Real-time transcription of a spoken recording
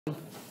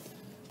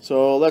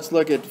So let's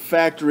look at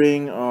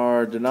factoring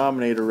our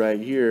denominator right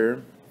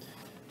here,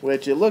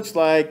 which it looks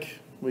like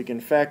we can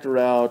factor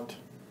out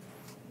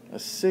a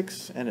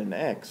 6 and an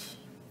x.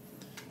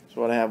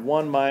 So I have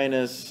 1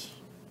 minus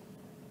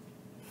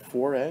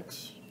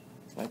 4x,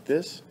 like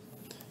this.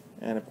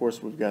 And of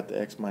course we've got the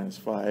x minus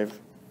 5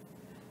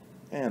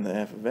 and the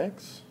f of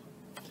x.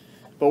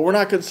 But we're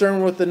not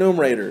concerned with the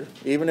numerator,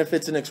 even if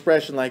it's an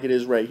expression like it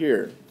is right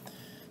here.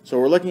 So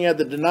we're looking at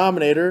the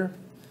denominator.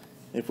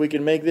 If we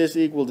can make this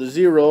equal to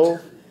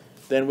 0,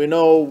 then we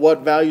know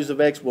what values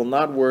of x will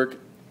not work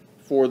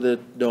for the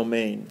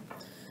domain.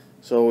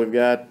 So we've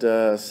got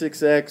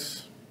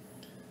 6x.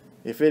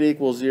 If it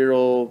equals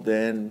 0,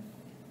 then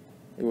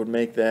it would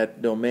make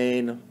that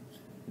domain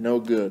no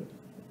good,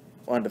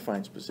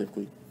 undefined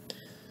specifically.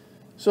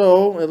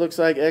 So it looks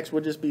like x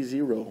would just be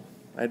 0.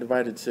 I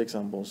divided 6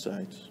 on both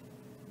sides.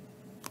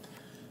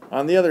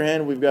 On the other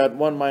hand, we've got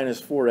 1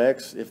 minus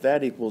 4x. If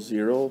that equals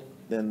 0,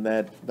 then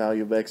that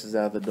value of x is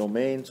out of the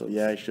domain. So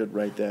yeah, I should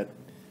write that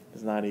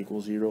does not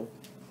equal 0.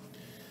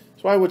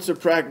 So I would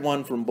subtract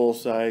 1 from both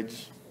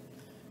sides.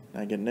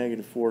 I get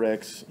negative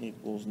 4x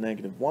equals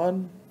negative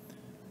 1.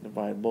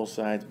 Divide both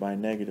sides by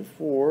negative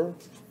 4.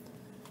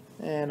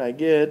 And I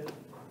get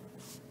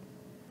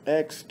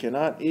x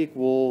cannot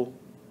equal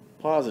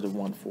positive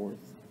 1/4.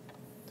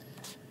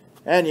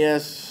 And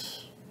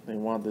yes, they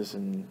want this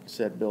in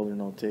set builder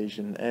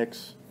notation,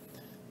 x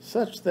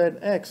such that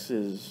x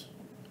is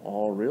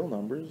all real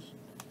numbers,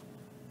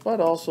 but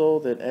also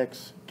that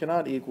x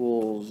cannot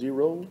equal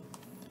 0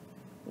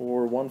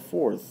 or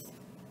 1/4.